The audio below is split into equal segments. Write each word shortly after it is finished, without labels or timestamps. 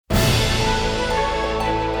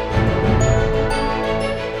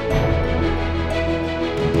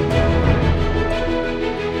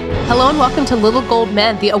Hello and welcome to Little Gold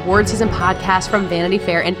Men, the award season podcast from Vanity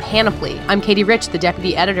Fair and Panoply. I'm Katie Rich, the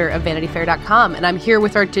deputy editor of VanityFair.com, and I'm here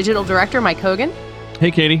with our digital director, Mike Hogan.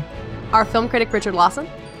 Hey, Katie. Our film critic, Richard Lawson.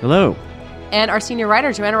 Hello. And our senior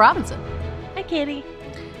writer, Joanna Robinson. Hi, Katie.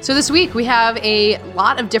 So this week we have a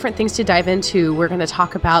lot of different things to dive into. We're going to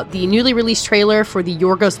talk about the newly released trailer for the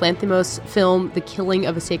Yorgos Lanthimos film, The Killing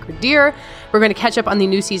of a Sacred Deer. We're going to catch up on the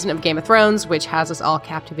new season of Game of Thrones, which has us all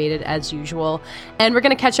captivated as usual. And we're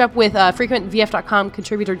going to catch up with frequent VF.com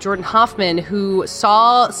contributor Jordan Hoffman, who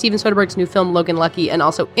saw Steven Soderbergh's new film, Logan Lucky, and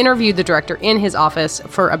also interviewed the director in his office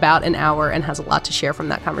for about an hour and has a lot to share from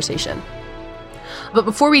that conversation. But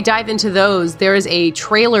before we dive into those, there is a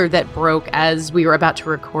trailer that broke as we were about to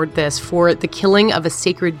record this for The Killing of a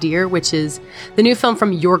Sacred Deer, which is the new film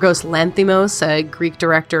from Yorgos Lanthimos, a Greek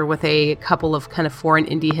director with a couple of kind of foreign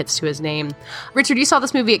indie hits to his name. Richard, you saw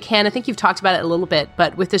this movie at Cannes. I think you've talked about it a little bit,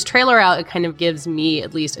 but with this trailer out, it kind of gives me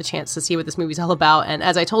at least a chance to see what this movie's all about. And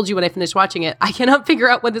as I told you when I finished watching it, I cannot figure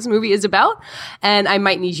out what this movie is about, and I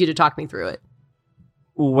might need you to talk me through it.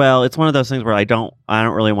 Well, it's one of those things where I don't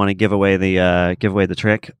really want to give away the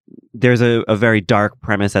trick. There's a very dark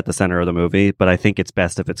premise at the center of the movie, but I think it's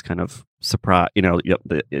best if it's kind of surprise.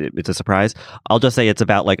 It's a surprise. I'll just say it's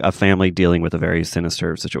about like a family dealing with a very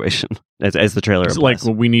sinister situation, as the trailer. It's like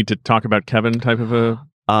we need to talk about Kevin type of a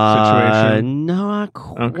situation. Not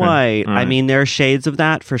quite. Okay. Right. I mean, there are shades of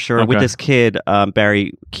that for sure. Okay. With this kid,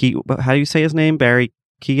 Barry how do you say his name? Barry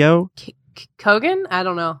Keogh? Kogan? I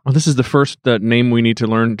don't know. Well, this is the first name we need to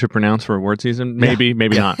learn to pronounce for award season. Maybe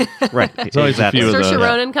not. Right. It's always a few Is of those. Saoirse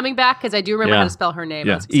Ronan coming back? Because I do remember how to spell her name.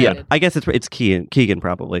 I was excited. I guess it's Keegan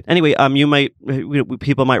probably. Anyway,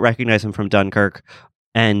 people might recognize him from Dunkirk.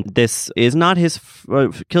 And this is not his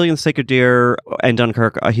Killing of the Sacred Deer and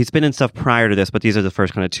Dunkirk. He's been in stuff prior to this, but these are the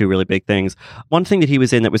first kind of two really big things. One thing that he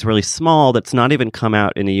was in that was really small, that's not even come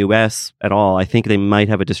out in the U.S. at all, I think they might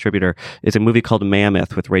have a distributor, is a movie called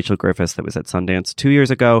Mammoth with Rachel Griffiths that was at Sundance 2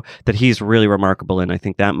 years ago that he's really remarkable in. I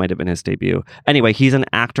think that might have been his debut. Anyway, he's an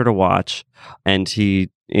actor to watch, and he...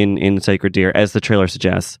 In Sacred Deer, as the trailer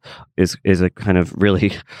suggests, is a kind of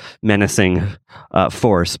really menacing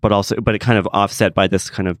force, but it kind of offset by this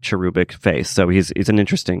kind of cherubic face. So he's an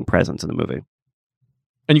interesting presence in the movie.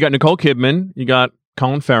 And you got Nicole Kidman, you got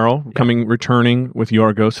Colin Farrell returning with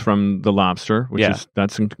Yorgos from The Lobster, which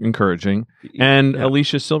that's encouraging, and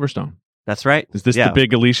Alicia Silverstone. That's right. Is this the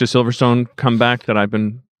big Alicia Silverstone comeback that I've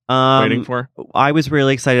been waiting for? I was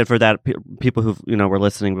really excited for that. People who were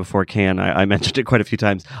listening before Cannes, I mentioned it quite a few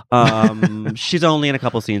times. She's only in a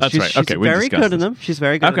couple scenes. That's right. She's Okay, very good in them. She's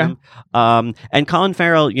very good in them. And Colin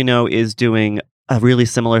Farrell, is doing a really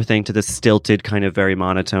similar thing to the stilted, kind of very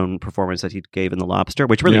monotone performance that he gave in The Lobster,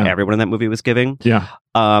 which really everyone in that movie was giving. Yeah.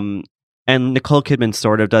 And Nicole Kidman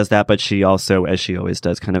sort of does that, but she also, as she always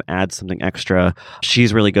does, kind of adds something extra.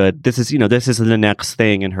 She's really good. This is the next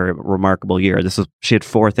thing in her remarkable year. She had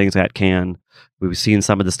 4 things at Cannes. We've seen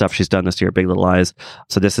some of the stuff she's done this year, Big Little Lies.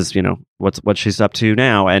 So this is, what she's up to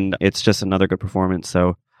now, and it's just another good performance.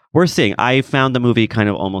 So we're seeing. I found the movie kind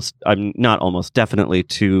of definitely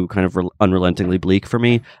too kind of unrelentingly bleak for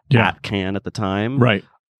me at Cannes at the time. Right.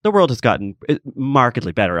 The world has gotten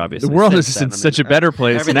markedly better, obviously. The world is in such a better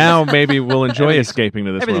place. Now maybe we'll enjoy escaping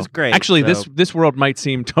to this everything's world. Great. Actually, this world might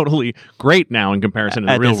seem totally great now in comparison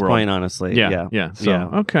to the real world. At this point, honestly. Yeah. So,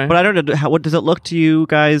 okay. But I don't know, what does it look to you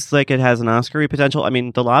guys like it has an Oscar potential? I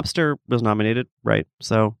mean, The Lobster was nominated, right?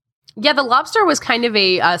 So... Yeah, The Lobster was kind of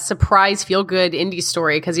a surprise, feel-good indie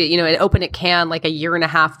story because, it opened at Cannes like a year and a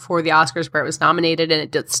half before the Oscars where it was nominated,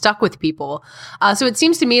 and it stuck with people. So it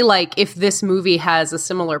seems to me like if this movie has a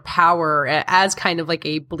similar power as kind of like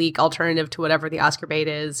a bleak alternative to whatever the Oscar bait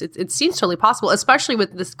is, it seems totally possible, especially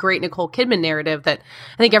with this great Nicole Kidman narrative that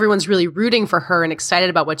I think everyone's really rooting for her and excited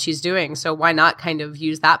about what she's doing. So why not kind of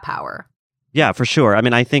use that power? Yeah, for sure. I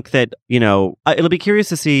mean, I think that, it'll be curious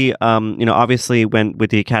to see, obviously with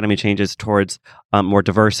the Academy changes towards more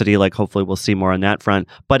diversity, like hopefully we'll see more on that front,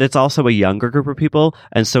 but it's also a younger group of people.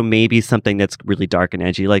 And so maybe something that's really dark and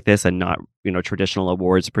edgy like this and not, traditional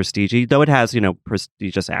awards prestige, though it has,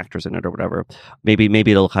 prestigious actors in it or whatever.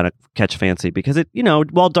 Maybe it'll kind of catch fancy because it,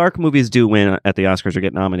 while dark movies do win at the Oscars or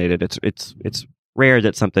get nominated, it's rare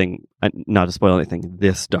that something, not to spoil anything,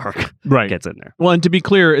 this dark gets in there. Well, and to be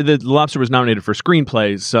clear, The Lobster was nominated for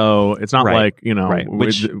screenplays, so it's not like,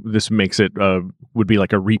 Which, this makes it, would be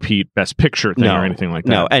like a repeat Best Picture thing or anything like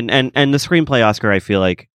that. No, and the screenplay Oscar, I feel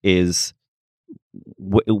like, is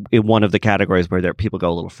in one of the categories where people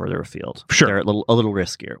go a little further afield. Sure. They're a little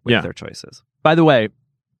riskier with their choices. By the way,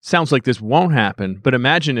 sounds like this won't happen, but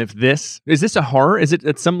imagine if is this a horror? Is it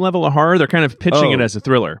at some level a horror? They're kind of pitching it as a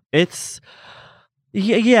thriller.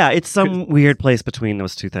 Yeah, it's some weird place between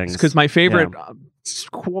those two things. Because my favorite,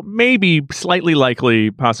 maybe slightly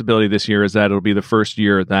likely possibility this year is that it'll be the first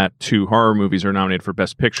year that 2 horror movies are nominated for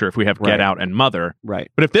Best Picture if we have Get Out and Mother.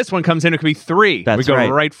 Right. But if this one comes in, it could be 3. That's we go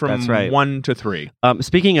right. from 1 to 3.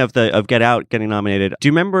 Speaking of Get Out getting nominated, do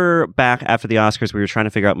you remember back after the Oscars we were trying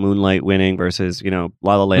to figure out Moonlight winning versus, La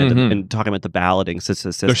La Land and talking about the balloting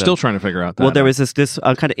system? They're still trying to figure out that. Well, there was this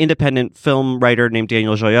kind of independent film writer named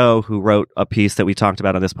Daniel Joyaux who wrote a piece that we talked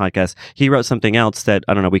about on this podcast. He wrote something else that,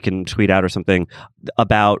 I don't know, we can tweet out or something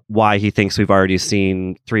about why he thinks we've already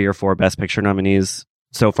seen 3 or 4 Best Picture nominees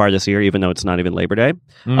so far this year, even though it's not even Labor Day.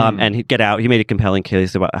 And he made a compelling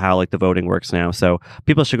case about how the voting works now. So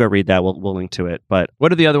people should go read that. We'll link to it. But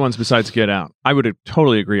what are the other ones besides Get Out? I would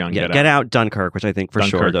totally agree on Get Out. Get Out, Dunkirk, which I think for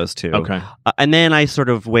sure those 2. Okay. And then I sort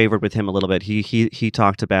of wavered with him a little bit. He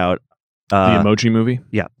talked about the Emoji Movie?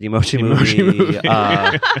 Yeah, the Emoji Movie.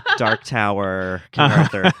 Dark Tower, King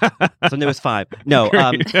Arthur. So there was 5. No,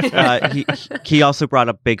 he also brought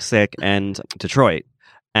up Big Sick and Detroit.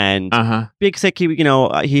 And Big Sick, he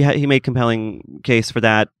made compelling case for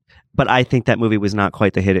that. But I think that movie was not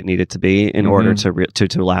quite the hit it needed to be in order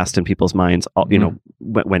to last in people's minds,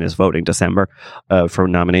 when is voting, December, for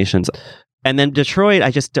nominations. And then Detroit,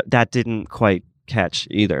 that didn't quite catch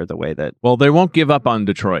either the way that they won't give up on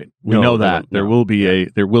Detroit. We know that there will be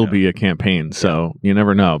a campaign, so you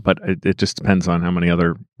never know, but it just depends on how many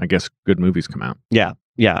other, I guess, good movies come out. Yeah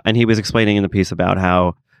And he was explaining in the piece about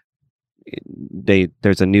how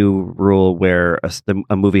there's a new rule where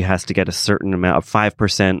a movie has to get a certain amount of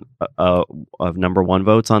 5% of number 1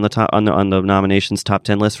 votes on the nominations top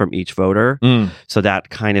 10 list from each voter. So that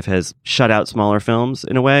kind of has shut out smaller films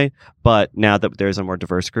in a way. But now that there's a more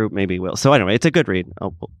diverse group, maybe we'll. So anyway, it's a good read.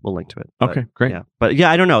 We'll link to it. Okay, great. Yeah, but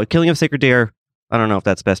I don't know. Killing of a Sacred Deer. I don't know if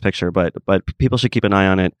that's Best Picture, but people should keep an eye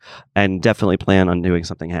on it and definitely plan on doing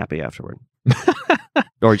something happy afterward,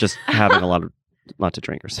 or just having a lot to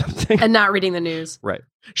drink or something. And not reading the news. Right.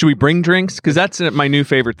 Should we bring drinks? Because that's my new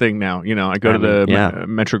favorite thing now. I go to the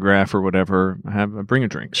Metrograph or whatever. I bring a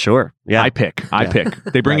drink. Sure. Yeah. I pick.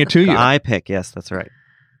 They bring it to you. I pick. Yes, that's right.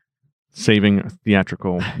 Saving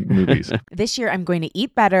theatrical movies. This year, I'm going to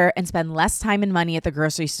eat better and spend less time and money at the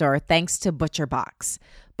grocery store thanks to ButcherBox.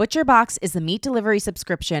 ButcherBox is the meat delivery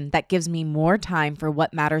subscription that gives me more time for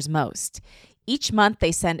what matters most. Each month,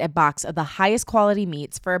 they send a box of the highest quality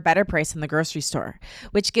meats for a better price than the grocery store,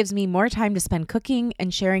 which gives me more time to spend cooking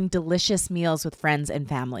and sharing delicious meals with friends and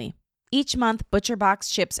family. Each month,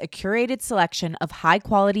 ButcherBox ships a curated selection of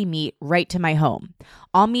high-quality meat right to my home.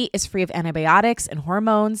 All meat is free of antibiotics and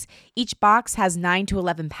hormones. Each box has 9 to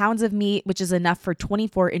 11 pounds of meat, which is enough for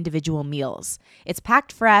 24 individual meals. It's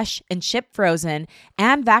packed fresh and shipped frozen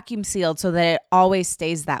and vacuum sealed so that it always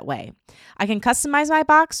stays that way. I can customize my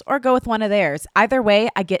box or go with one of theirs. Either way,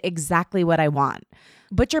 I get exactly what I want.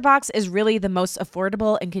 ButcherBox is really the most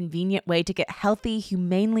affordable and convenient way to get healthy,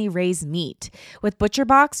 humanely raised meat. With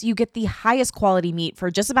ButcherBox, you get the highest quality meat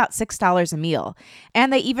for just about $6 a meal.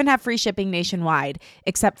 And they even have free shipping nationwide,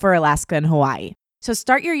 except for Alaska and Hawaii. So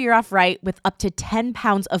start your year off right with up to 10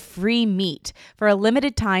 pounds of free meat. For a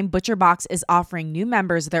limited time, ButcherBox is offering new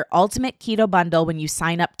members their ultimate keto bundle when you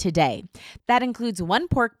sign up today. That includes 1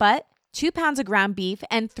 pork butt, 2 pounds of ground beef,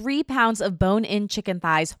 and 3 pounds of bone-in chicken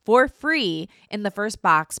thighs for free in the first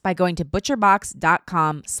box by going to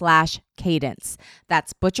butcherbox.com/cadence.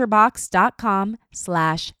 That's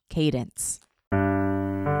butcherbox.com/cadence.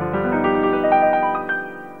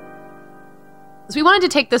 So we wanted to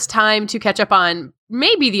take this time to catch up on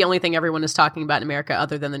maybe the only thing everyone is talking about in America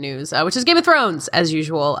other than the news, which is Game of Thrones, as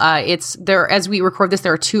usual. It's there as we record this,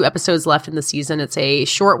 there are 2 episodes left in the season. It's a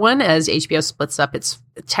short one as HBO splits up its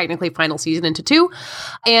technically final season into 2.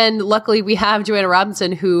 And luckily we have Joanna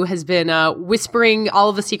Robinson, who has been whispering all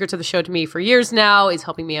of the secrets of the show to me for years now, is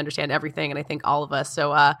helping me understand everything, and I think all of us.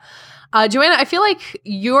 So Joanna, I feel like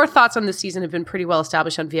your thoughts on this season have been pretty well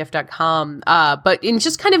established on VF.com. But in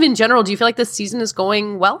just kind of in general, do you feel like this season is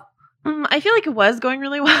going well? I feel like it was going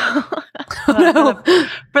really well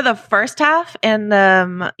for the first half, and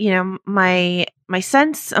my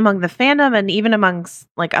sense among the fandom and even amongst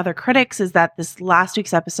like other critics is that this last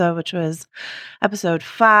week's episode, which was episode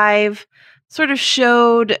 5, sort of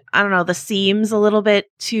showed, I don't know, the seams a little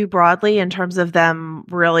bit too broadly in terms of them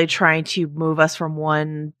really trying to move us from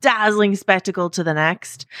one dazzling spectacle to the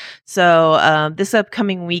next. So this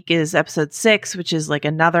upcoming week is episode 6, which is like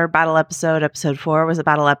another battle episode. Episode 4 was a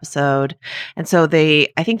battle episode. And so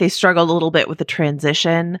I think they struggled a little bit with the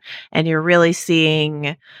transition, and you're really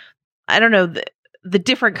seeing, I don't know, the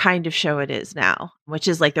different kind of show it is now, which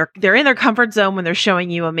is like they're in their comfort zone when they're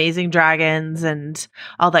showing you amazing dragons and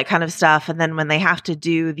all that kind of stuff. And then when they have to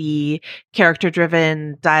do the character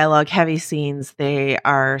driven dialogue heavy scenes, they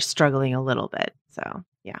are struggling a little bit. So,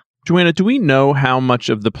 yeah. Joanna, do we know how much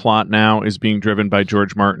of the plot now is being driven by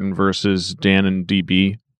George Martin versus Dan and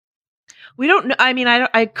DB? We don't know. I mean,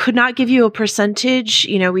 I could not give you a percentage.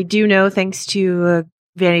 We do know, thanks to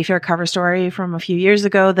Vanity Fair cover story from a few years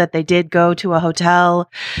ago, that they did go to a hotel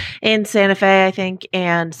in Santa Fe, I think,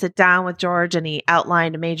 and sit down with George, and he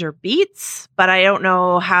outlined major beats, but I don't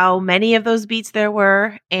know how many of those beats there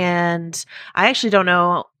were. And I actually don't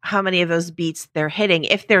know how many of those beats they're hitting.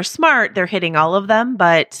 If they're smart, they're hitting all of them.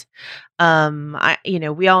 But, we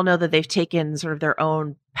all know that they've taken sort of their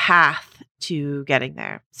own path to getting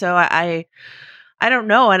there. So I don't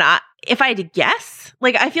know. And if I had to guess,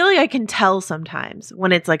 like, I feel like I can tell sometimes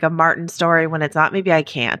when it's like a Martin story, when it's not. Maybe I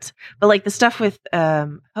can't. But like the stuff with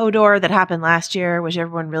Hodor that happened last year, which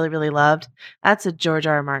everyone really, really loved, that's a George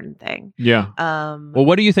R. R. Martin thing. Yeah. Well,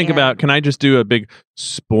 what do you think about, can I just do a big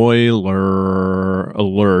spoiler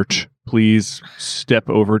alert? Please step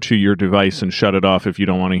over to your device and shut it off if you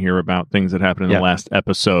don't want to hear about things that happened in the last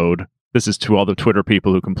episode. This is to all the Twitter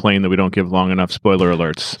people who complain that we don't give long enough spoiler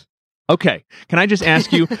alerts. Okay, can I just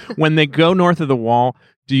ask you, when they go north of the wall,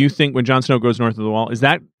 do you think when Jon Snow goes north of the wall, is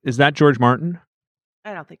that George Martin?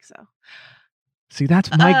 I don't think so. See,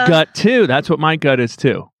 that's my gut too. That's what my gut is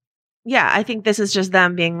too. Yeah, I think this is just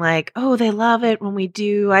them being like, oh, they love it when we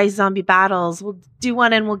do ice zombie battles. We'll do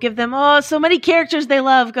one and we'll give them, so many characters they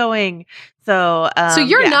love going. So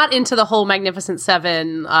you're not into the whole Magnificent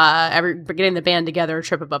Seven, getting the band together,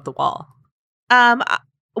 trip above the wall.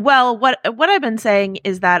 Well, what I've been saying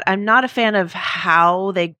is that I'm not a fan of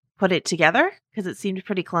how they put it together, because it seemed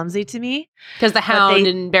pretty clumsy to me. Because the Hound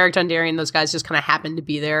and Beric Dondarrion, those guys just kind of happened to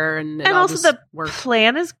be there, and also the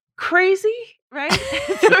plan is crazy, right?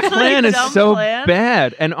 The plan is so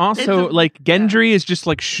bad, and also like Gendry is just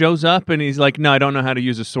like shows up and he's like, "No, I don't know how to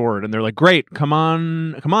use a sword," and they're like, "Great, come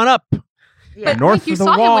on up." Yeah. But north like, you of the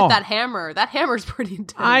saw wall. him with that hammer. That hammer's pretty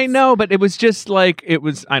intense. I know, but it was just like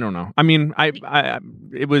I don't know. I mean, I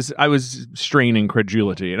was straining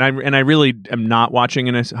credulity, and I really am not watching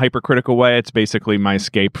in a hypercritical way. It's basically my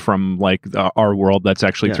escape from like our world that's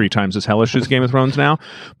actually 3 times as hellish as Game of Thrones now.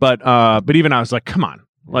 But even I was like, come on.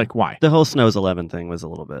 Like, why? The whole Snow's 11 thing was a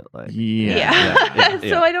little bit like... Yeah.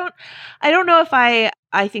 So I don't know if I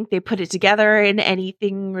think they put it together in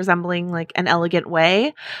anything resembling like an elegant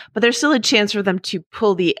way, but there's still a chance for them to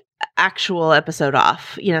pull the actual episode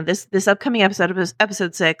off. This upcoming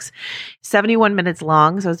episode 6, 71 minutes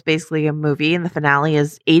long. So it's basically a movie, and the finale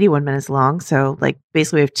is 81 minutes long. So like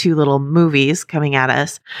basically we have 2 little movies coming at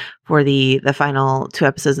us for the final 2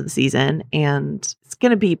 episodes of the season. And it's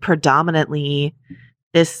going to be predominantly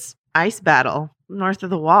this ice battle north of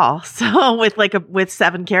the wall, so with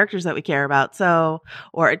 7 characters that we care about,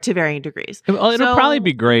 or to varying degrees. Well, it'll probably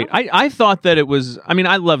be great. I thought that it was, I mean,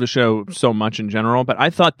 I love the show so much in general, but I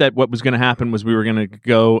thought that what was going to happen was we were going to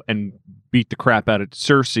go and beat the crap out of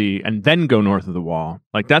Cersei and then go north of the wall.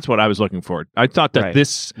 Like, that's what I was looking for. I thought that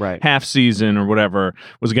this half season or whatever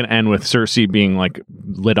was going to end with Cersei being like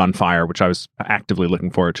lit on fire, which I was actively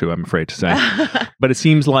looking forward to, I'm afraid to say. But it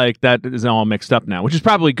seems like that is all mixed up now, which is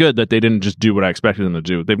probably good that they didn't just do what I expected them to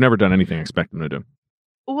do. They've never done anything I expect them to do.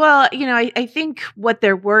 Well, I think what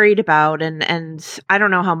they're worried about, and I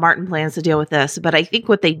don't know how Martin plans to deal with this, but I think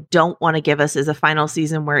what they don't want to give us is a final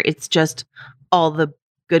season where it's just all the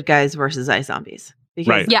good guys versus ice zombies.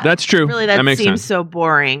 Because that's true. Really, that seems sense. So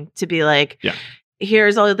boring to be like,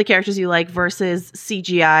 here's all of the characters you like versus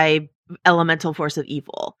CGI elemental force of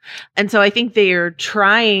evil. And so I think they're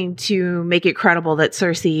trying to make it credible that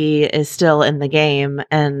Cersei is still in the game,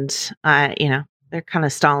 and they're kind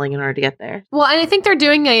of stalling in order to get there. Well, and I think they're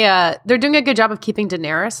doing a good job of keeping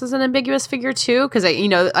Daenerys as an ambiguous figure too, because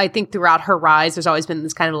I think throughout her rise, there's always been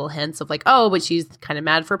this kind of little hints of like, oh, but she's kind of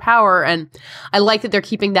mad for power, and I like that they're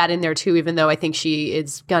keeping that in there too. Even though I think she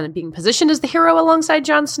is gonna being positioned as the hero alongside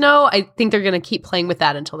Jon Snow, I think they're gonna keep playing with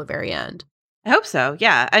that until the very end. I hope so.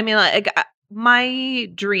 Yeah, I mean, like,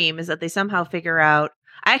 my dream is that they somehow figure out.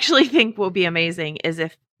 I actually think will be amazing is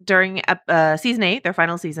if during season 8, their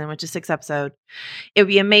final season, which is 6 episodes, it would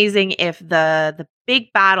be amazing if the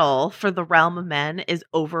big battle for the realm of men is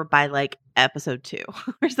over by like episode 2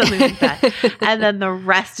 or something like that. And then the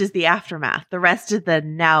rest is the aftermath. The rest is the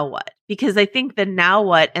now what? Because I think the now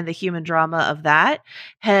what and the human drama of that,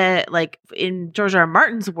 like in George R. R.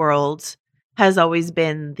 Martin's world, has always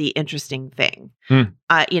been the interesting thing.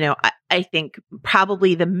 I think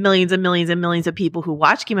probably the millions and millions and millions of people who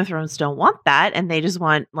watch Game of Thrones don't want that, and they just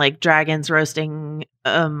want like dragons roasting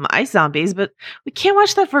ice zombies. But we can't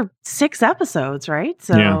watch that for 6 episodes, right?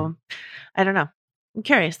 So I don't know. I'm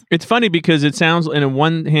curious. It's funny because it sounds, on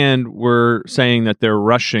one hand, we're saying that they're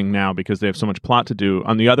rushing now because they have so much plot to do.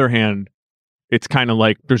 On the other hand, it's kind of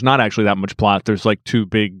like there's not actually that much plot. There's like 2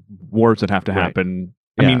 big wars that have to happen.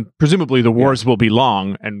 I mean, presumably the wars will be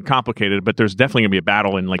long and complicated, but there's definitely going to be a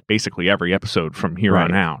battle in like basically every episode from here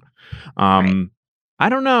on out. I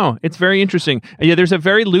don't know. It's very interesting. Yeah, there's a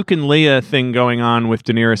very Luke and Leia thing going on with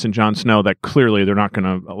Daenerys and Jon Snow that clearly they're not going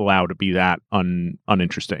to allow to be that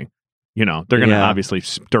uninteresting. They're going to obviously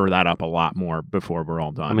stir that up a lot more before we're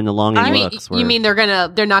all done. I mean, the longing looks you mean they're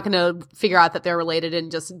not going to figure out that they're related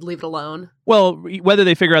and just leave it alone? Well, whether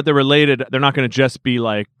they figure out they're related, they're not going to just be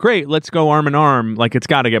like, great, let's go arm in arm. Like, it's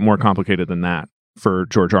got to get more complicated than that for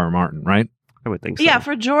George R. R. Martin, right? I would think so. Yeah,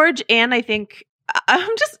 for George, and I think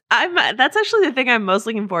that's actually the thing I'm most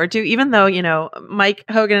looking forward to, even though, Mike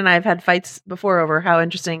Hogan and I have had fights before over how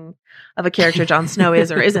interesting of a character Jon Snow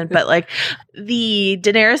is or isn't, but like the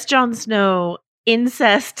Daenerys Jon Snow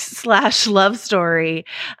incest/love story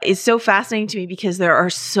is so fascinating to me because there are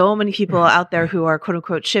so many people out there who are quote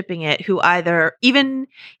unquote shipping it, who either, even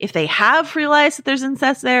if they have realized that there's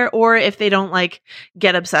incest there, or if they don't like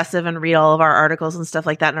get obsessive and read all of our articles and stuff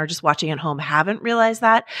like that and are just watching at home, haven't realized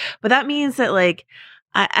that. But that means that like,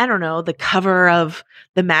 I don't know, the cover of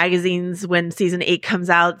the magazines when season 8 comes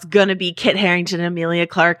out, it's going to be Kit Harington and Emilia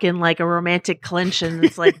Clarke in like a romantic clinch. And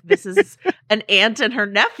it's like, this is an aunt and her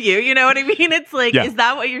nephew. You know what I mean? It's like, is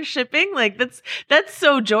that what you're shipping? Like, that's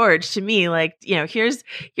so George to me. Like, here's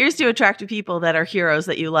 2 attractive people that are heroes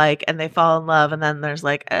that you like and they fall in love. And then there's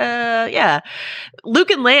like,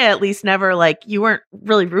 Luke and Leia, at least never like, you weren't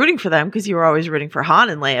really rooting for them because you were always rooting for Han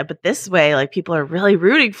and Leia. But this way, like people are really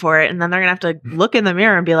rooting for it. And then they're going to have to look in the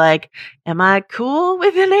mirror and be like, am I cool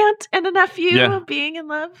with an aunt and a nephew being in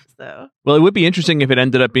love? So, well, it would be interesting if it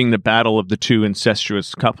ended up being the battle of the 2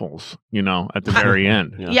 incestuous couples, at the very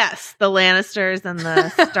end. Yes, the Lannisters and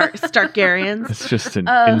the Starkarians. It's just an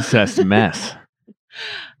incest mess.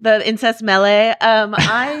 The incest melee.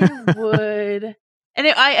 I would, and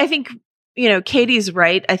I think Katie's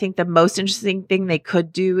right. I think the most interesting thing they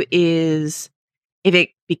could do is if it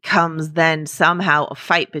becomes then somehow a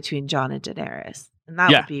fight between Jon and Daenerys. And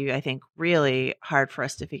that would be, I think, really hard for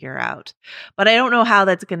us to figure out. But I don't know how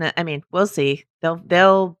that's gonna. I mean, we'll see.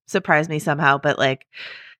 They'll surprise me somehow. But like,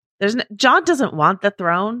 Jon doesn't want the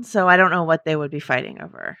throne, so I don't know what they would be fighting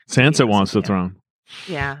over. Sansa wants the throne.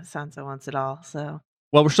 Yeah, Sansa wants it all. So,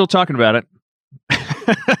 well, we're still talking about it.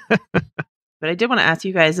 But I did want to ask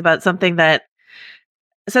you guys about something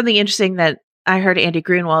interesting that I heard Andy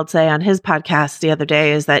Greenwald say on his podcast the other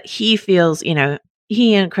day is that he feels,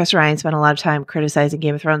 he and Chris Ryan spent a lot of time criticizing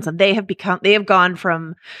Game of Thrones, and they have gone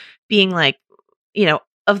from being like,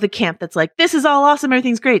 of the camp that's like, this is all awesome,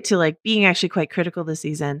 everything's great, to like being actually quite critical this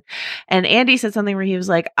season. And Andy said something where he was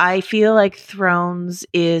like, I feel like Thrones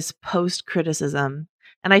is post-criticism.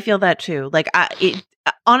 And I feel that too. Like,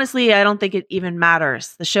 honestly, I don't think it even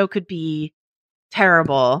matters. The show could be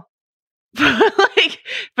terrible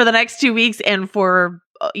for the next 2 weeks and for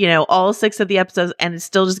all 6 of the episodes, and it's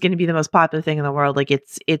still just going to be the most popular thing in the world. Like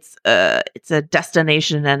it's a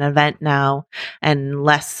destination and event now, and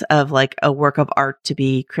less of like a work of art to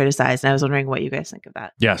be criticized. And I was wondering what you guys think of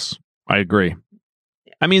that. Yes, I agree.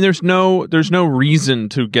 I mean, there's no reason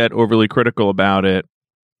to get overly critical about it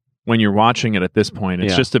when you're watching it at this point.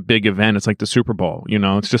 It's just a big event. It's like the Super Bowl,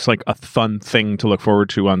 it's just like a fun thing to look forward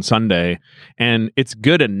to on Sunday. And it's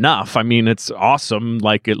good enough. I mean, it's awesome.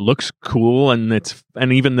 Like, it looks cool, and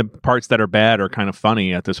even the parts that are bad are kind of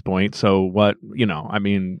funny at this point. So what, I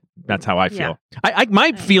mean, that's how I feel.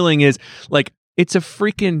 My feeling is like, it's a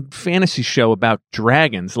freaking fantasy show about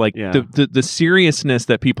dragons. Like the seriousness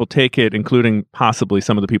that people take it, including possibly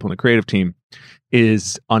some of the people in the creative team,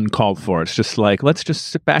 is uncalled for. It's just like, let's just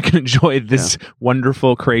sit back and enjoy this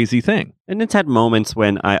wonderful, crazy thing. And it's had moments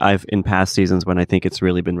when I've in past seasons when I think it's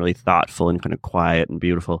really been really thoughtful and kind of quiet and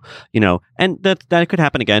beautiful, and that could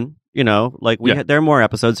happen again. Like there are more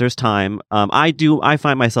episodes. There's time. I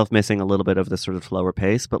find myself missing a little bit of this sort of slower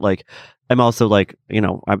pace, but like I'm also like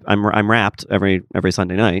I'm wrapped every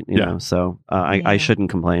Sunday night. So I shouldn't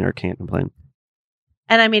complain or can't complain.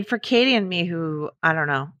 And I mean, for Katie and me, who I don't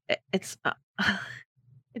know, it's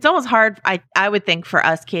almost hard. I would think for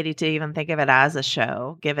us, Katie, to even think of it as a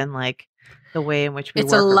show, given like the way in which we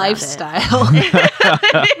it's work a around lifestyle.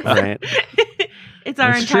 It. Right. It's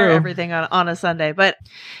our That's entire true. everything on a Sunday. But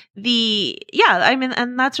I mean,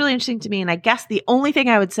 and that's really interesting to me. And I guess the only thing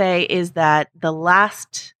I would say is that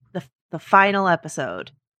the final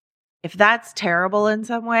episode, if that's terrible in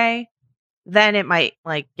some way, then it might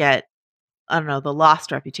like get, I don't know, the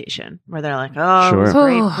Lost reputation where they're like, oh, it was Sure.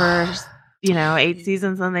 great for 8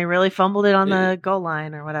 seasons, and they really fumbled it on the goal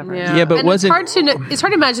line or whatever. Yeah, but and wasn't- it's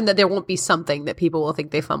hard to imagine that there won't be something that people will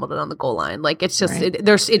think they fumbled it on the goal line. Like it's just Right.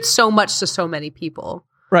 it's so much to so many people.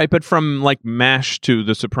 Right, but from like MASH to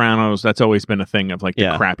The Sopranos, that's always been a thing of like the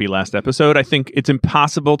Yeah. crappy last episode. I think it's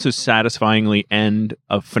impossible to satisfyingly end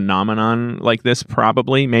a phenomenon like this,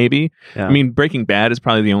 probably, maybe. Yeah. I mean, Breaking Bad is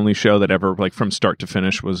probably the only show that ever, like from start to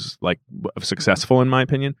finish, was like successful in my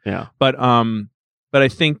opinion. Yeah. But I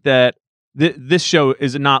think that this show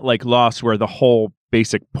is not like Lost, where the whole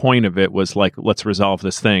basic point of it was like, let's resolve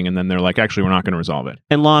this thing, and then they're like, actually, we're not going to resolve it.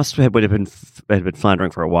 And Lost had been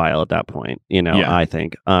floundering for a while at that point. Yeah. I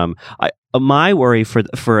think. My worry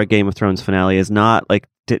for a Game of Thrones finale is not like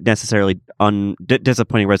necessarily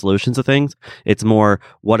disappointing resolutions of things. It's more,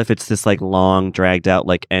 what if it's this like long, dragged out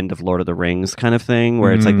like end of Lord of the Rings kind of thing,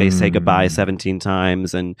 where it's like they say goodbye 17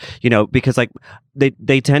 times, and because like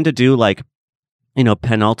they tend to do like,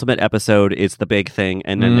 penultimate episode is the big thing,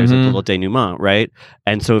 and then there's a little denouement, right?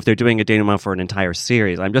 And so if they're doing a denouement for an entire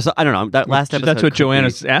series, I don't know. That last episode, That's what could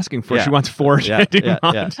Joanna's asking for. Yeah. She wants 4 Yeah,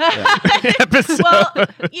 denouements. yeah. episodes. Well,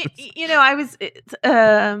 I was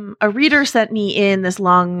a reader sent me in this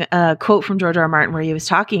long quote from George R. R. Martin where he was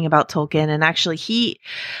talking about Tolkien, and actually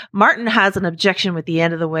Martin has an objection with the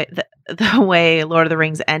end of the way Lord of the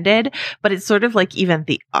Rings ended, but it's sort of like even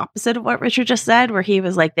the opposite of what Richard just said, where he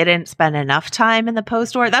was like, they didn't spend enough time in the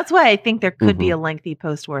post-war. That's why I think there could be a lengthy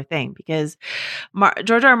post-war thing, because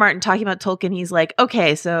George R. R. Martin talking about Tolkien, he's like,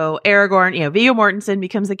 okay, so Aragorn, Viggo Mortensen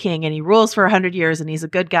becomes the king and he rules for 100 years and he's a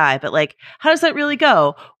good guy, but like, how does that really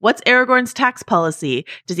go? What's Aragorn's tax policy?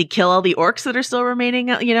 Does he kill all the orcs that are still remaining?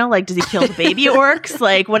 Like, does he kill the baby orcs?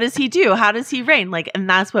 Like, what does he do? How does he reign? Like, and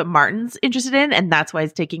that's what Martin's interested in, and that's why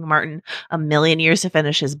it's taking Martin a million years to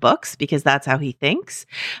finish his books, because that's how he thinks.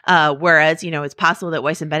 Whereas, it's possible that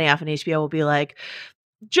Weiss and Benioff and HBO will be like,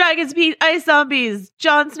 dragons beat ice zombies,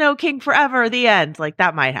 Jon Snow king forever, the end. Like,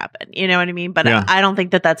 that might happen. You know what I mean? But Yeah. I don't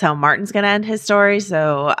think that that's how Martin's going to end his story.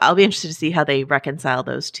 So I'll be interested to see how they reconcile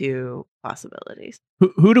those two possibilities.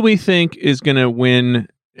 Who do we think is going to win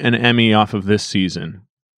an Emmy off of this season?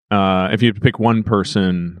 If you had to pick one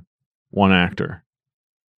person, one actor.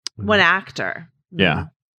 One actor. Yeah.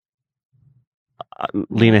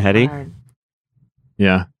 Lena Headey. Hard.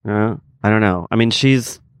 Yeah. I don't know. I mean,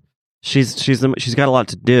 she's got a lot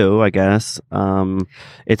to do, I guess.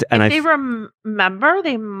 If they remember,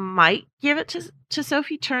 they might give it to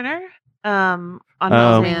Sophie Turner. On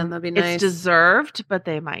Man, that'd be nice. It's deserved, but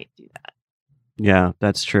they might do that. Yeah,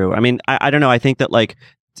 that's true. I mean, I don't know. I think that like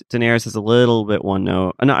Daenerys is a little bit one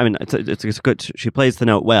note. No, I mean it's good. She plays the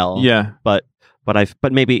note well. Yeah. But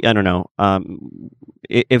maybe I don't know.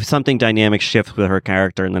 If something dynamic shifts with her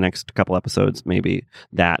character in the next couple episodes, maybe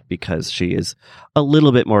that, because she is a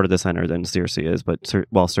little bit more to the center than Cersei is. But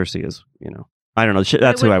Cersei is, I don't know.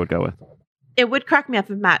 That's who I would go with. It would crack me up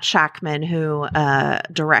if Matt Shackman, who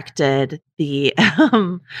directed the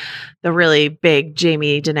the really big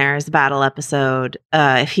Jaime Daenerys battle episode,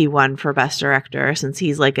 if he won for Best Director, since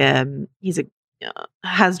he's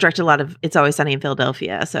has directed a lot of It's Always Sunny in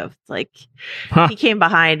Philadelphia. So it's like he came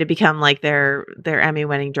behind to become like their Emmy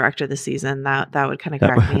winning director this season. That would kind of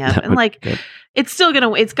crack me up. And like, it's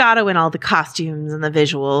got to win all the costumes and the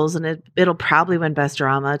visuals, and it'll probably win Best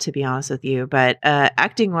Drama, to be honest with you. But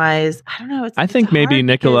acting wise, I don't know. I think maybe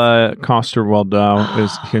Nicola Coster-Waldau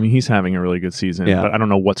is. I mean, he's having a really good season, Yeah. but I don't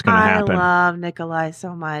know what's going to happen. I love Nikolai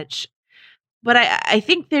so much. But I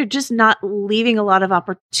think they're just not leaving a lot of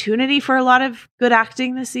opportunity for a lot of good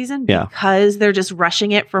acting this season, because they're just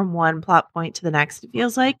rushing it from one plot point to the next, it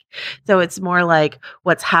feels like. So it's more like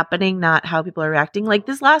what's happening, not how people are reacting. Like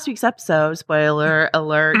this last week's episode, spoiler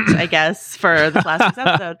alert, I guess, for this last week's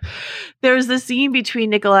episode, there's the scene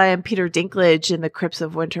between Nikolai and Peter Dinklage in the crypts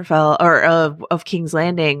of Winterfell, or of King's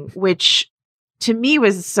Landing, which to me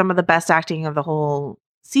was some of the best acting of the whole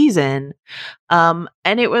season. And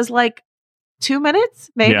it was like 2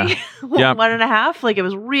 minutes, maybe 1.5. Like it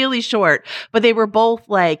was really short, but they were both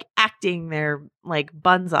like acting their like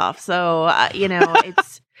buns off. So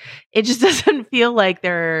it just doesn't feel like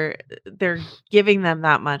they're giving them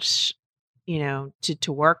that much,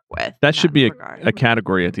 to work with. That should be a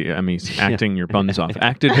category at the Emmys. Acting your buns off.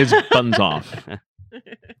 Acted his buns off.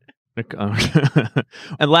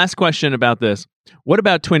 And last question about this: what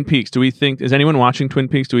about Twin Peaks? Do we think is anyone watching Twin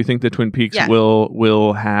Peaks? Do we think that Twin Peaks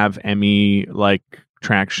will have Emmy like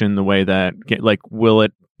traction the way that will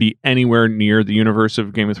it be anywhere near the universe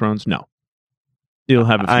of Game of Thrones? No. It'll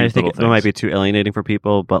have a few I think it might be too alienating for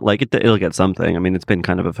people, but like it'll get something. I mean, it's been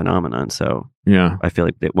kind of a phenomenon, so yeah, I feel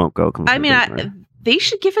like it won't go completely. I mean, they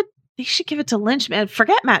should give it. They should give it to Lynch, man.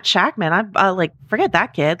 Forget Matt Shackman. I like forget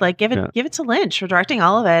that kid. Like give it to Lynch for directing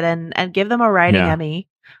all of it, and give them a writing Emmy.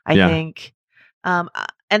 I think. And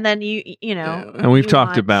then you know, and we've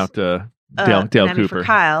talked about Dale Cooper for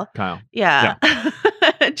Kyle. Yeah.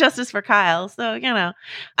 Justice for Kyle. So you know,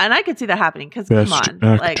 and I could see that happening because come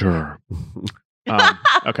on, actor.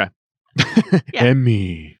 Okay.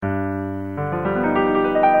 Emmy.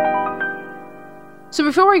 So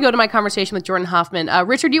before we go to my conversation with Jordan Hoffman,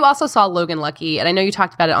 Richard, you also saw Logan Lucky, and I know you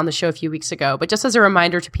talked about it on the show a few weeks ago, but just as a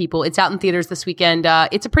reminder to people, it's out in theaters this weekend.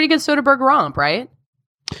 It's a pretty good Soderbergh romp, right?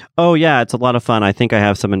 Oh, yeah, it's a lot of fun. I think I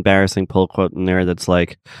have some embarrassing pull quote in there that's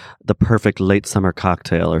like the perfect late summer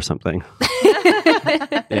cocktail or something.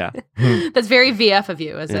 Yeah. That's very VF of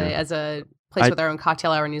you as a place with our own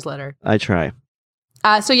cocktail hour newsletter. I try.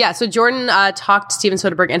 So Jordan talked to Steven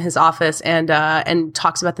Soderbergh in his office and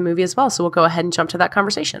talks about the movie as well. So we'll go ahead and jump to that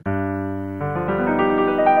conversation.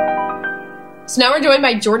 So now we're joined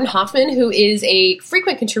by Jordan Hoffman, who is a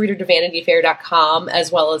frequent contributor to VanityFair.com,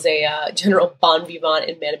 as well as a general bon vivant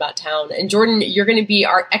in Man About Town. And Jordan, you're going to be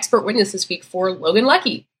our expert witness this week for Logan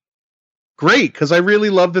Lucky. Great, because I really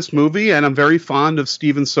love this movie, and I'm very fond of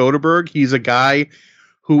Steven Soderbergh. He's a guy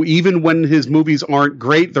who, even when his movies aren't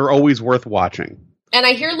great, they're always worth watching. And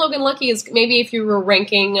I hear Logan Lucky is maybe if you were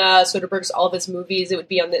ranking Soderbergh's all of his movies, it would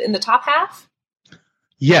be in the top half?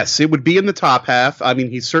 Yes, it would be in the top half. I mean,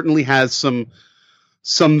 he certainly has some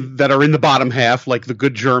that are in the bottom half, like The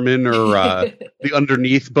Good German or The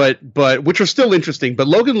Underneath, but which are still interesting. But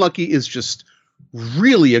Logan Lucky is just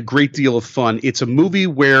really a great deal of fun. It's a movie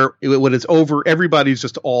where when it's over, everybody's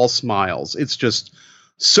just all smiles. It's just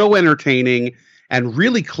so entertaining and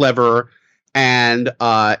really clever. And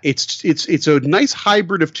it's a nice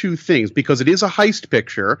hybrid of two things because it is a heist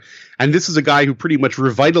picture, and this is a guy who pretty much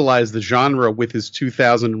revitalized the genre with his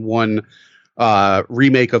 2001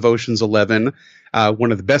 remake of Ocean's 11,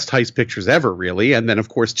 one of the best heist pictures ever, really, and then of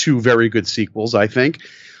course two very good sequels, I think.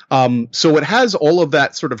 So it has all of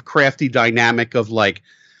that sort of crafty dynamic of like,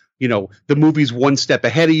 you know, the movie's one step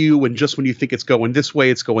ahead of you, and just when you think it's going this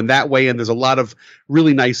way, it's going that way, and there's a lot of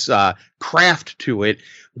really nice craft to it.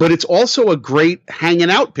 But it's also a great hanging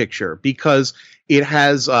out picture because it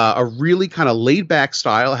has a really kind of laid back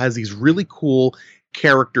style. It has these really cool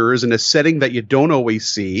characters in a setting that you don't always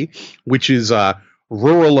see, which is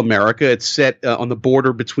rural America. It's set on the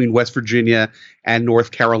border between West Virginia and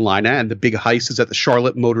North Carolina, and the big heist is at the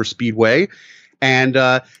Charlotte Motor Speedway. And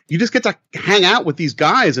you just get to hang out with these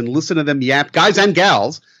guys and listen to them yap, guys and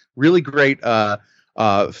gals. Really great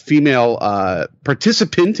female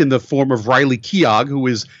participant in the form of Riley Keough, who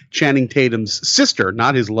is Channing Tatum's sister,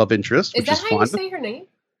 not his love interest. Is that how you say her name?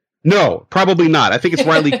 No, probably not. I think it's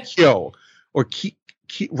Riley Keough or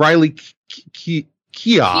Riley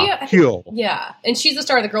Keough. Yeah, and she's the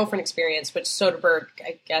star of The Girlfriend Experience, which Soderbergh,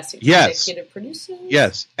 I guess, executive produces.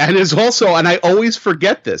 Yes, and is also, and I always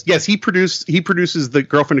forget this. Yes, he produces The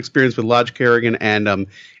Girlfriend Experience with Lodge Kerrigan and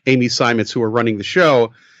Amy Simons, who are running the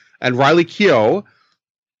show. And Riley Keough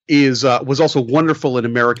was also wonderful in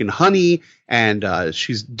American Honey, and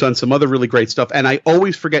she's done some other really great stuff. And I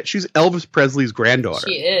always forget she's Elvis Presley's granddaughter.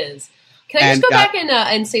 She is. Can I just go back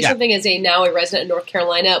and say something as a resident of North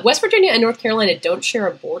Carolina? West Virginia and North Carolina don't share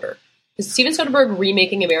a border. Is Steven Soderbergh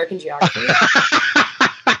remaking American Geography?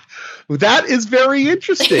 That is very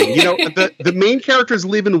interesting. You know, the main characters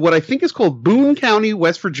live in what I think is called Boone County,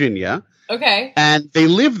 West Virginia. Okay. And they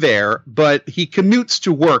live there, but he commutes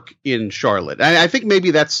to work in Charlotte. And I think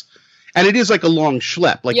maybe that's... And it is like a long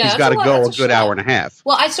schlep. Like he's got to go a good hour and a half.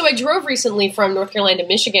 Well, I drove recently from North Carolina to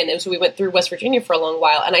Michigan, and so we went through West Virginia for a long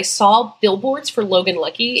while, and I saw billboards for Logan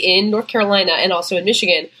Lucky in North Carolina and also in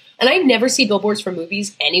Michigan. And I never see billboards for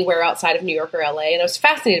movies anywhere outside of New York or LA. And I was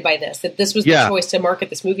fascinated by that this was the choice to market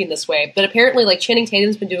this movie in this way. But apparently, like, Channing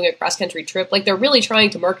Tatum's been doing a cross-country trip. Like, they're really trying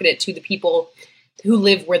to market it to the people who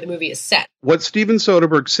live where the movie is set. What Steven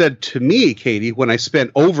Soderbergh said to me, Katie, when I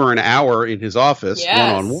spent over an hour in his office,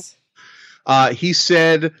 one-on-one, he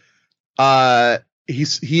said,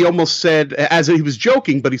 he almost said, as he was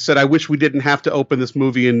joking, but he said, I wish we didn't have to open this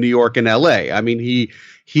movie in New York and LA. I mean,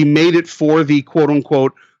 he made it for the quote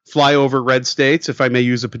unquote flyover red states, if I may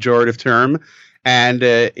use a pejorative term. And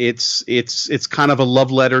it's kind of a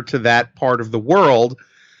love letter to that part of the world.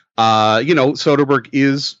 Soderbergh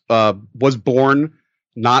was born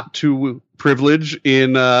not to privilege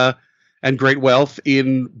in and great wealth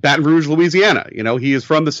in Baton Rouge, Louisiana. He is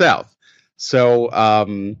from the South. So,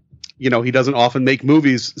 he doesn't often make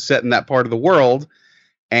movies set in that part of the world.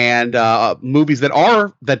 And movies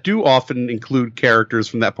that do often include characters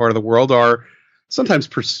from that part of the world are sometimes,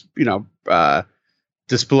 portrayed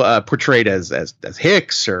as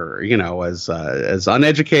hicks or as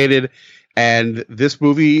uneducated. And this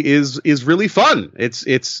movie is really fun.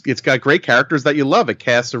 It's got great characters that you love. It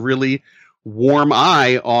casts a really warm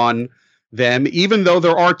eye on them, even though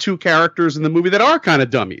there are two characters in the movie that are kind of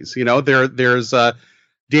dummies. There's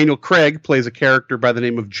Daniel Craig plays a character by the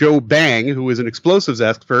name of Joe Bang, who is an explosives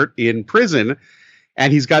expert in prison,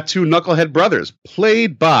 and he's got two knucklehead brothers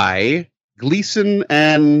played by Gleason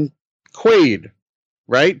and Quaid,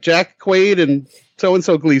 right? Jack Quaid and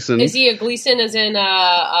so Gleason. Is he a Gleason as in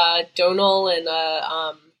Donal and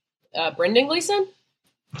Brendan Gleason?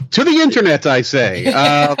 To the internet, I say.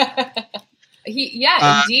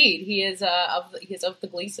 Indeed, he is of the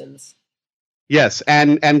Gleasons. Yes,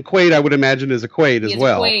 and Quaid, I would imagine, is a Quaid as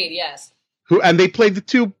well. Quaid, yes. And they played the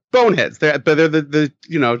two boneheads. They're the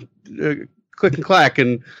Click and Clack,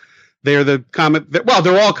 and they're the comic.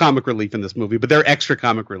 They're all comic relief in this movie, but they're extra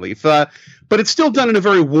comic relief. But it's still done in a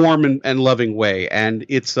very warm and loving way, and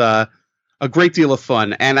it's a great deal of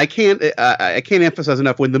fun. And I can't emphasize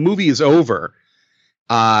enough, when the movie is over,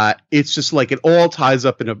 it's just like it all ties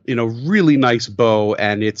up in a really nice bow,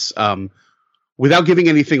 and it's without giving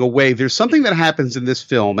anything away. There's something that happens in this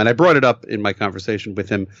film, and I brought it up in my conversation with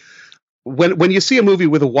him. When you see a movie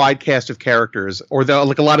with a wide cast of characters, or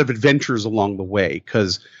like a lot of adventures along the way,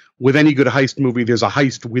 because with any good heist movie, there's a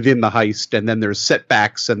heist within the heist, and then there's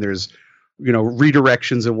setbacks, and there's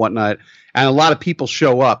redirections and whatnot, and a lot of people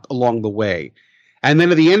show up along the way. And then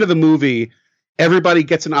at the end of the movie, everybody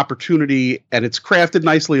gets an opportunity, and it's crafted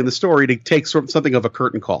nicely in the story to take something of a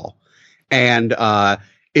curtain call. And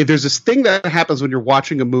if there's this thing that happens when you're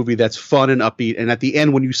watching a movie that's fun and upbeat, and at the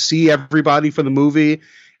end, when you see everybody for the movie,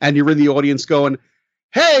 and you're in the audience going,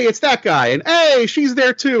 "Hey, it's that guy," and "Hey, she's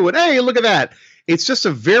there too," and "Hey, look at that." It's just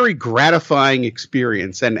a very gratifying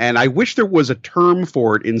experience, and I wish there was a term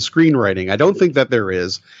for it in screenwriting. I don't think that there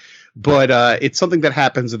is, but it's something that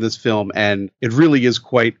happens in this film, and it really is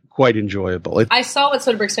quite enjoyable. I saw what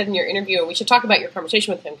Soderbergh said in your interview, and we should talk about your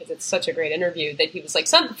conversation with him because it's such a great interview, that he was like,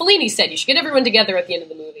 Fellini said you should get everyone together at the end of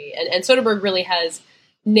the movie, and Soderbergh really has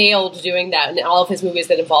nailed doing that in all of his movies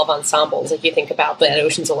that involve ensembles. Like you think about the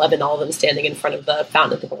Ocean's 11, all of them standing in front of the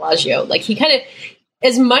fountain at the Bellagio. Like he kind of,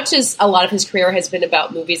 as much as a lot of his career has been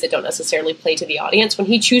about movies that don't necessarily play to the audience, when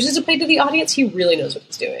he chooses to play to the audience, he really knows what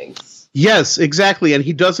he's doing. Yes, exactly. And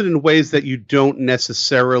he does it in ways that you don't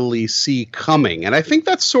necessarily see coming. And I think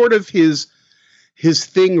that's sort of his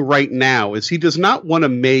thing right now, is he does not want to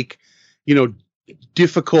make,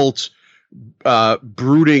 difficult,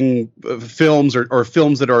 brooding films or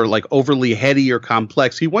films that are like overly heady or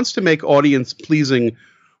complex. He wants to make audience pleasing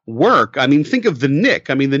work. I mean, think of The Knick.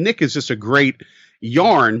 I mean, The Knick is just a great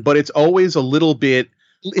yarn, but it's always a little bit,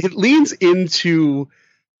 it leans into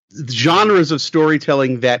genres of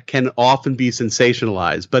storytelling that can often be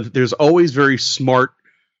sensationalized, but there's always very smart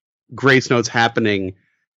grace notes happening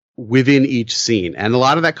within each scene. And a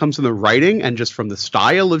lot of that comes from the writing and just from the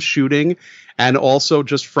style of shooting, and also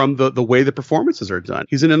just from the way the performances are done.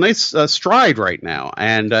 He's in a nice stride right now.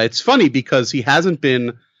 And it's funny because he hasn't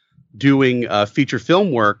been doing feature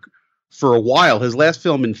film work for a while. His last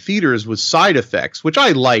film in theaters was Side Effects, which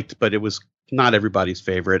I liked, but it was not everybody's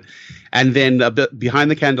favorite. And then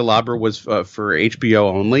Behind the Candelabra was for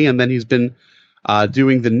HBO only. And then he's been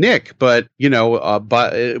doing The Knick. But,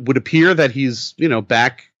 but it would appear that he's,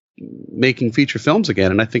 back making feature films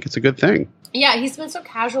again. And I think it's a good thing. Yeah, he's been so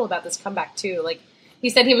casual about this comeback, too. Like, he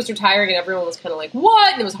said he was retiring and everyone was kind of like,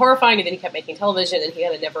 what? And it was horrifying. And then he kept making television and he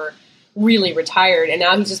kind of never really retired. And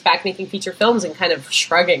now he's just back making feature films and kind of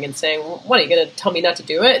shrugging and saying, what, are you going to tell me not to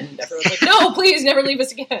do it? And everyone's like, no, please never leave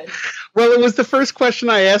us again. Well, it was the first question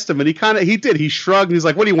I asked him, and he did. He shrugged and he's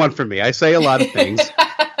like, what do you want from me? I say a lot of things.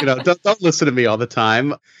 Don't listen to me all the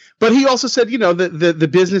time. But he also said, the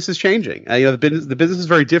business is changing. The business is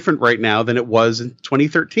very different right now than it was in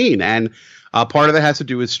 2013. And part of that has to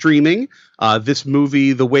do with streaming. This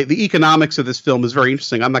movie, the economics of this film is very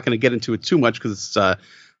interesting. I'm not going to get into it too much because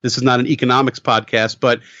this is not an economics podcast,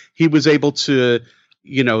 but he was able to,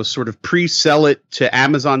 sort of pre-sell it to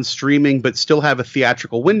Amazon streaming, but still have a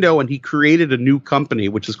theatrical window. And he created a new company,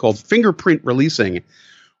 which is called Fingerprint Releasing,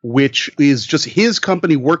 which is just his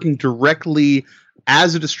company working directly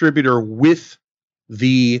as a distributor with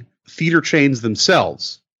the theater chains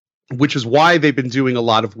themselves. which is why they've been doing a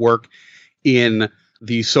lot of work in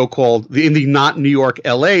the so-called in the not New York,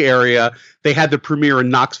 LA area. They had the premiere in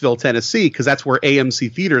Knoxville, Tennessee, because that's where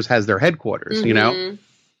AMC Theaters has their headquarters, you know,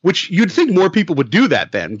 which you'd think more people would do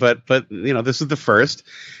that then. But you know, this is the first.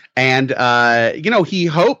 And, you know, he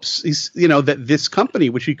hopes, that this company,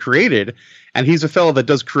 which he created, and he's a fellow that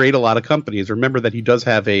does create a lot of companies. Remember that he does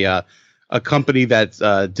have a company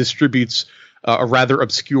that distributes a rather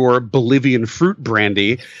obscure Bolivian fruit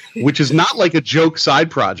brandy, which is not like a joke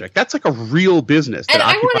side project. That's like a real business.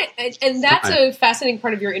 And that's a fascinating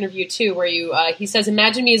part of your interview too, where you he says,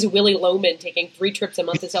 "Imagine me as Willy Loman taking 3 trips a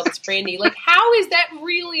month to sell this brandy." Like, how is that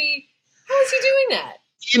really? How is he doing that?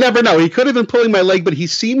 You never know. He could have been pulling my leg, but he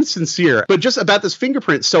seemed sincere. But just about this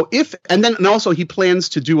fingerprint. So and also he plans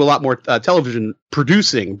to do a lot more television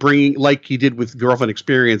producing, bringing like he did with Girlfriend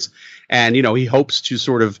Experience. And, you know, he hopes to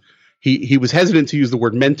sort of, he was hesitant to use the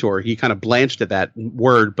word mentor. He kind of blanched at that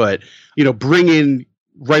word, but, you know, bring in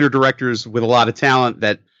writer directors with a lot of talent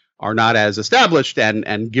that are not as established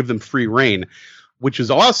and give them free reign, which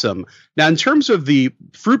is awesome. Now, in terms of the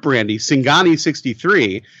fruit brandy, Singani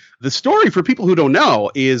 63, the story, for people who don't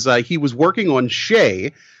know, is he was working on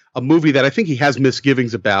Shay, a movie that I think he has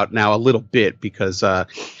misgivings about now a little bit, because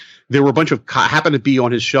there were a bunch of happened to be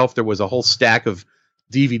on his shelf. There was a whole stack of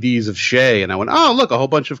DVDs of Shay, and I went, "Oh, look, a whole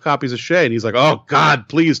bunch of copies of Shay." And he's like, "Oh God,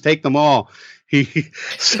 please take them all." It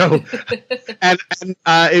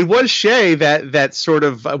was Shay that sort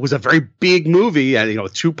of was a very big movie, and, you know,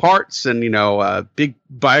 2 parts, and, you know, a big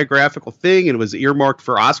biographical thing, and it was earmarked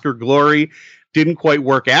for Oscar glory. Didn't quite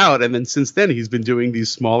work out, and then since then he's been doing these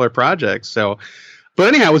smaller projects. So, but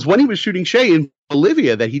anyhow, it was when he was shooting Shay in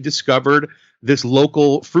Bolivia that he discovered this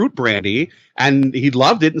local fruit brandy, and he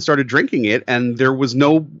loved it and started drinking it, and there was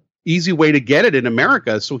no easy way to get it in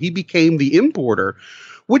America, so he became the importer.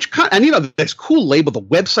 And, you know, this cool label, the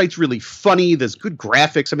website's really funny, there's good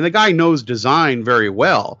graphics. I mean, the guy knows design very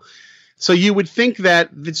well. So you would think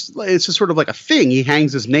that it's just sort of like a thing. He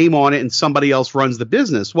hangs his name on it and somebody else runs the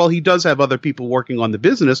business. Well, he does have other people working on the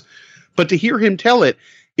business, but to hear him tell it,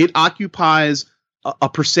 it occupies a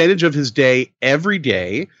percentage of his day every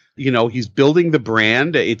day. You know, he's building the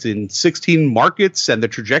brand. It's in 16 markets and the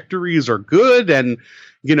trajectories are good, and,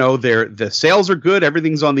 you know, the sales are good.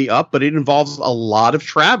 Everything's on the up, but it involves a lot of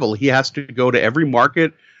travel. He has to go to every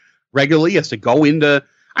market regularly. He has to go into,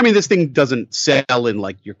 I mean, this thing doesn't sell in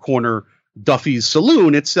like your corner Duffy's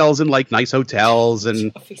saloon. It sells in like nice hotels,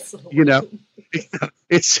 and, you know,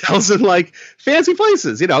 it sells in like fancy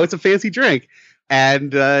places. You know, it's a fancy drink,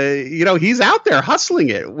 and, you know, he's out there hustling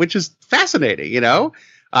it, which is fascinating. You know,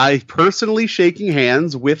 personally shaking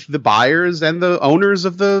hands with the buyers and the owners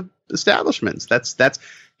of the establishments.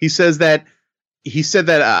 He said that,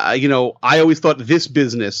 you know, I always thought this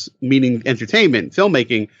business, meaning entertainment,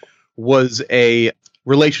 filmmaking, was a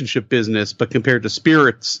relationship business, but compared to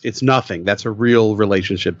spirits, it's nothing. That's a real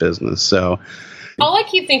relationship business. So all I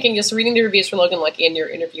keep thinking, just reading the reviews for Logan Lucky and your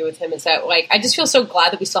interview with him, is that, like, I just feel so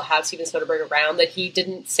glad that we still have Steven Soderbergh around, that he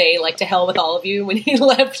didn't say, like, to hell with all of you when he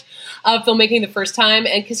left filmmaking the first time.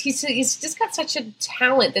 And because he's just got such a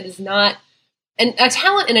talent that is not, and a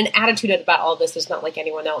talent and an attitude about all this is not like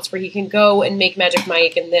anyone else, where he can go and make Magic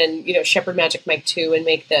Mike and then, you know, shepherd Magic Mike 2 and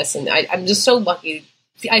make this. And I'm just so lucky.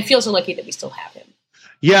 I feel so lucky that we still have him.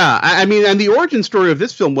 Yeah, I mean, and the origin story of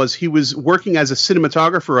this film was he was working as a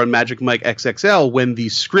cinematographer on Magic Mike XXL when the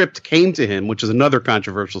script came to him, which is another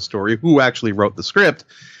controversial story, who actually wrote the script.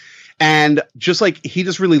 And just like, he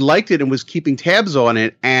just really liked it and was keeping tabs on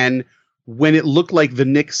it. And when it looked like the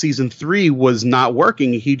Nick season 3 was not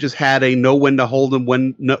working, he just had a know when to hold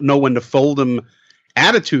him, know when to fold him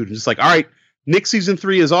attitude. And just like, all right, Nick season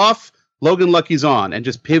 3 is off, Logan Lucky's on, and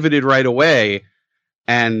just pivoted right away.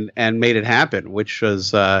 And made it happen, which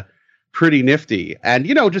was pretty nifty, and,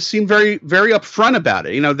 you know, just seemed very, very upfront about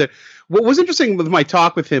it. You know, what was interesting with my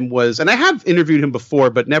talk with him was, and I have interviewed him before,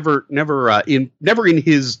 but never on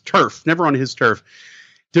his turf.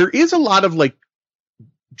 There is a lot of like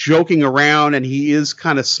joking around, and he is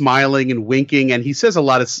kind of smiling and winking, and he says a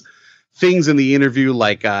lot of things in the interview,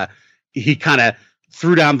 like he kind of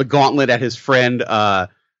threw down the gauntlet at his friend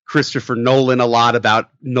Christopher Nolan a lot about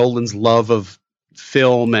Nolan's love of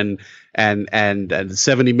film and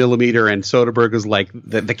 70 millimeter, and Soderbergh is like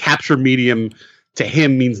the capture medium to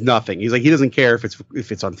him means nothing. He's like, he doesn't care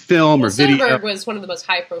if it's on film or video. Soderbergh was one of the most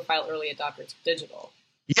high profile early adopters of digital.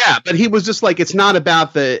 Yeah, but he was just like, it's not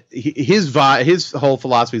about his whole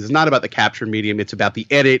philosophy is not about the capture medium. It's about the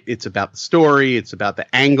edit. It's about the story. It's about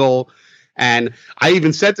the angle. And I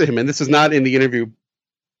even said to him, and this is not in the interview,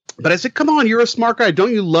 but I said, come on, you're a smart guy.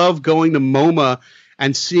 Don't you love going to MoMA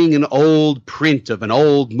and seeing an old print of an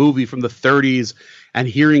old movie from the 30s and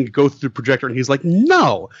hearing it go through the projector. And he's like,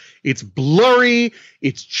 no, it's blurry,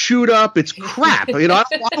 it's chewed up, it's crap. I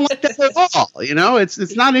don't like that at all.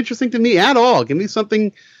 It's not interesting to me at all. Give me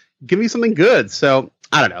something good. So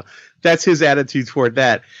I don't know. That's his attitude toward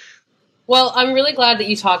that. Well, I'm really glad that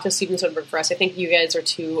you talked to Steven Soderbergh for us. I think you guys are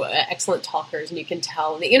two excellent talkers, and you can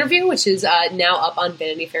tell in the interview, which is now up on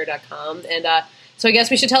VanityFair.com. And so I guess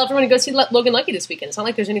we should tell everyone to go see Logan Lucky this weekend. It's not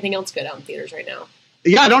like there's anything else good out in theaters right now.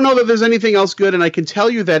 Yeah, I don't know that there's anything else good, and I can tell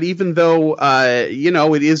you that even though,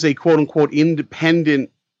 it is a quote-unquote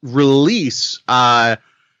independent release,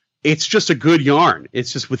 it's just a good yarn.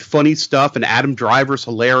 It's just with funny stuff, and Adam Driver's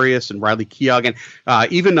hilarious, and Riley Keough,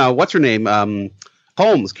 and even, what's her name,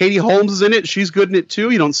 Holmes. Katie Holmes is in it. She's good in it, too.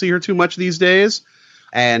 You don't see her too much these days.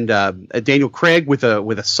 And Daniel Craig with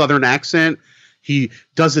a Southern accent. He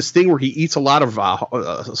does this thing where he eats a lot of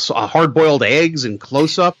hard-boiled eggs in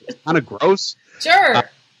close-up. It's kind of gross. Sure.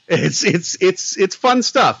 It's fun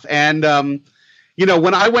stuff. And,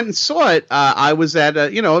 when I went and saw it, I was at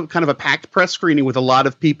kind of a packed press screening with a lot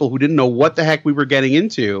of people who didn't know what the heck we were getting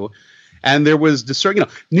into. And there was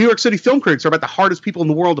New York City film critics are about the hardest people in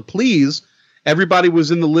the world to please. Everybody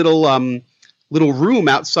was in the little room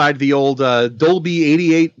outside the old Dolby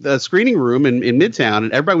 88 screening room in Midtown.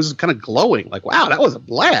 And everybody was kind of glowing like, wow, that was a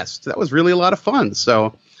blast. That was really a lot of fun.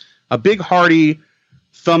 So a big hearty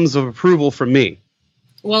thumbs of approval from me.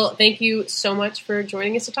 Well, thank you so much for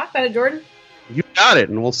joining us to talk about it, Jordan. You got it,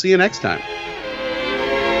 and we'll see you next time.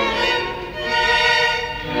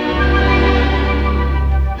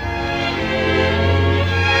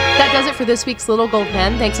 That does it for this week's Little Gold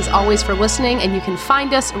Men. Thanks as always for listening, and you can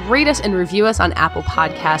find us, rate us, and review us on Apple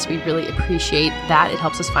Podcasts. We really appreciate that. It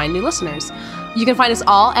helps us find new listeners. You can find us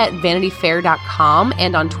all at VanityFair.com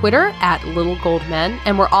and on Twitter at Little Gold Men.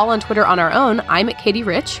 And we're all on Twitter on our own. I'm at Katie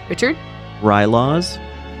Rich. Richard? Rylaws.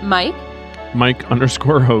 Mike?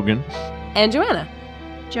 Mike_Hogan. And Joanna.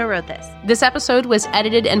 Joe wrote this. This episode was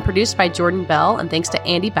edited and produced by Jordan Bell, and thanks to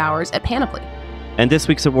Andy Bowers at Panoply. And this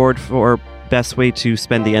week's award for best way to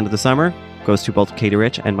spend the end of the summer goes to both Katie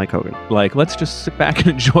Rich and Mike Hogan. Let's just sit back and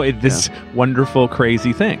enjoy this wonderful,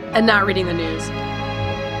 crazy thing. And not reading the news.